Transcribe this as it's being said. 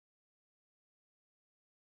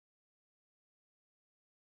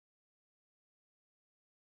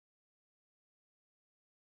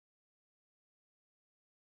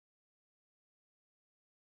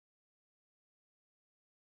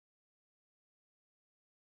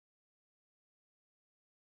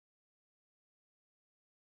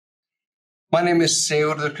My name is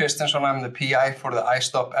Sigurður. I'm the PI for the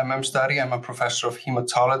IStopMM study. I'm a professor of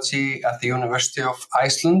hematology at the University of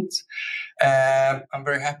Iceland. I'm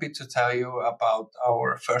very happy to tell you about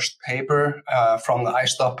our first paper from the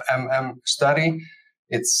IStopMM study.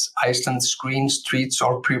 It's Iceland Screens, Treats,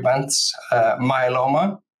 or Prevents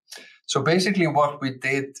Myeloma. So basically what we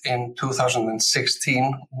did in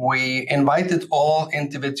 2016, we invited all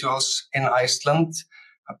individuals in Iceland,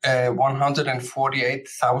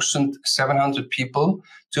 148,700 people,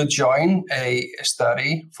 to join a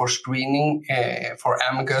study for screening for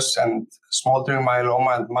MGUS and smoldering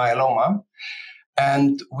myeloma and myeloma.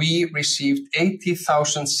 And we received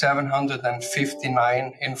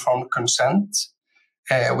 80,759 informed consent,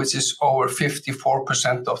 which is over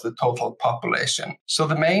 54% of the total population. So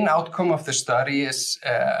the main outcome of the study is,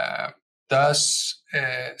 does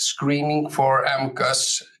screening for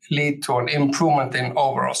MGUS lead to an improvement in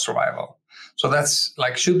overall survival? So that's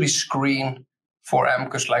like, should we screen for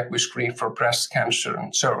MGUS like we screen for breast cancer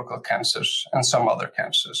and cervical cancers and some other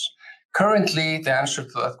cancers? Currently, the answer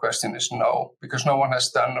to that question is no, because no one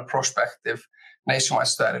has done a prospective nationwide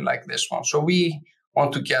study like this one. So we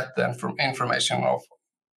want to get the information of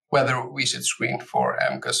whether we should screen for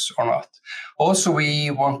MGUS or not. Also,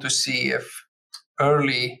 we want to see if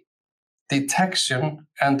early detection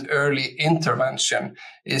and early intervention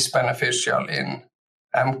is beneficial in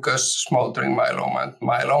MGUS, smoldering myeloma, and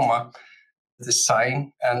myeloma.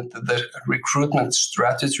 Design and the recruitment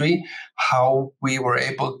strategy, how we were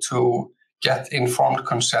able to get informed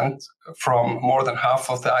consent from more than half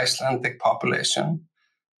of the Icelandic population.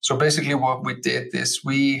 So basically what we did is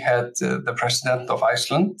we had the president of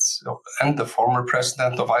Iceland and the former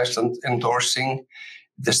president of Iceland endorsing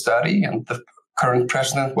the study, and the current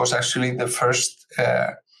president was actually the first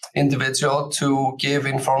individual to give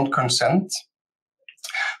informed consent.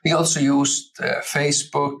 We also used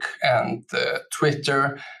Facebook and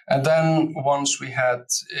Twitter. And then once we had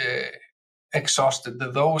exhausted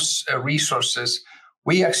those resources,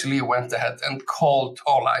 we actually went ahead and called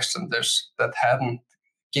all Icelanders that hadn't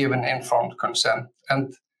given informed consent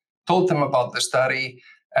and told them about the study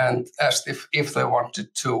and asked if they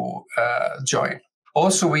wanted to join.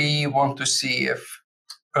 Also, we want to see if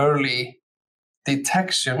early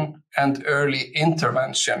detection and early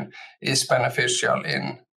intervention is beneficial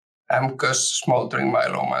in MGUS, smoldering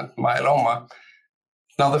myeloma, and myeloma.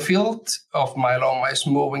 Now, the field of myeloma is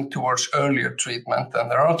moving towards earlier treatment, and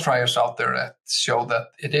there are trials out there that show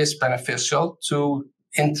that it is beneficial to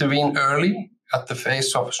intervene early at the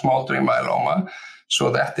phase of smoldering myeloma. So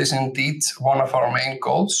that is indeed one of our main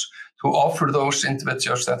goals, to offer those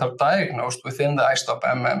individuals that are diagnosed within the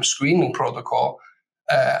IStopMM screening protocol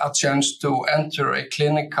a chance to enter a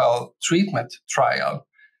clinical treatment trial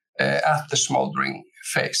at the smoldering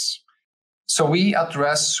phase. So we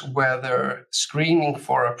address whether screening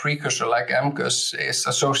for a precursor like MGUS is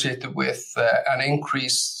associated with an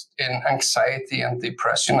increase in anxiety and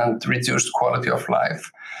depression and reduced quality of life.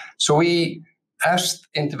 So we asked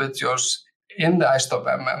individuals in the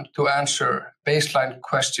IStopMM to answer baseline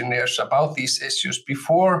questionnaires about these issues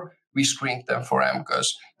before we screened them for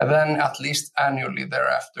MGUS, and then at least annually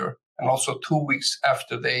thereafter, and also 2 weeks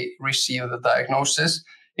after they receive the diagnosis,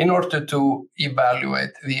 in order to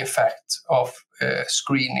evaluate the effect of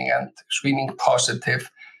screening and screening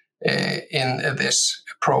positive in this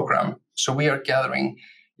program. So we are gathering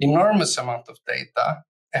enormous amount of data,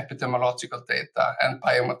 epidemiological data, and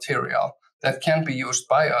biomaterial that can be used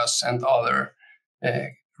by us and other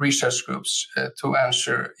research groups to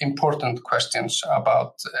answer important questions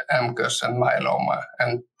about MGUS and myeloma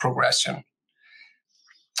and progression.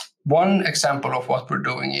 One example of what we're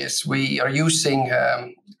doing is we are using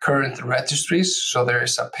current registries. So there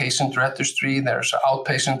is a patient registry, there's an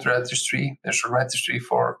outpatient registry, there's a registry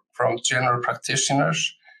from general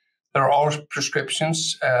practitioners. There are all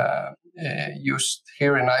prescriptions used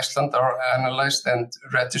here in Iceland are analyzed and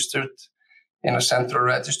registered in a central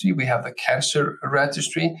registry. We have the cancer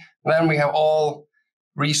registry. Then we have all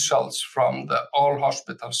results from all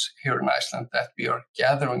hospitals here in Iceland that we are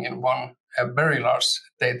gathering in a very large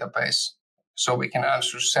database, so we can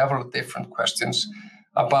answer several different questions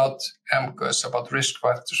about MGUS, about risk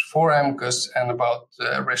factors for MGUS, and about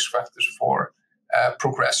risk factors for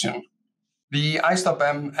progression. The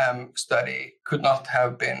IStopMM study could not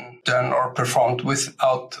have been done or performed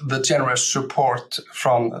without the generous support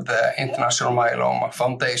from the International Myeloma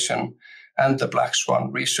Foundation and the Black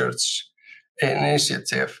Swan Research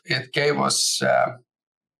Initiative. It gave us a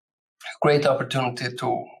great opportunity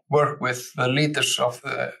to work with the leaders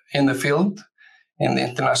in the field, in the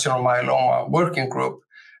International Myeloma Working Group,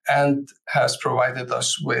 and has provided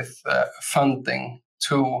us with funding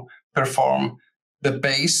to perform the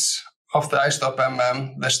base of the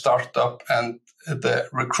IStopMM, the startup, and the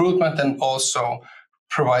recruitment, and also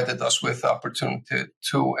provided us with the opportunity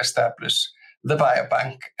to establish the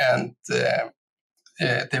biobank and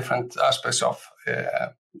different aspects of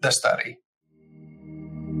the study.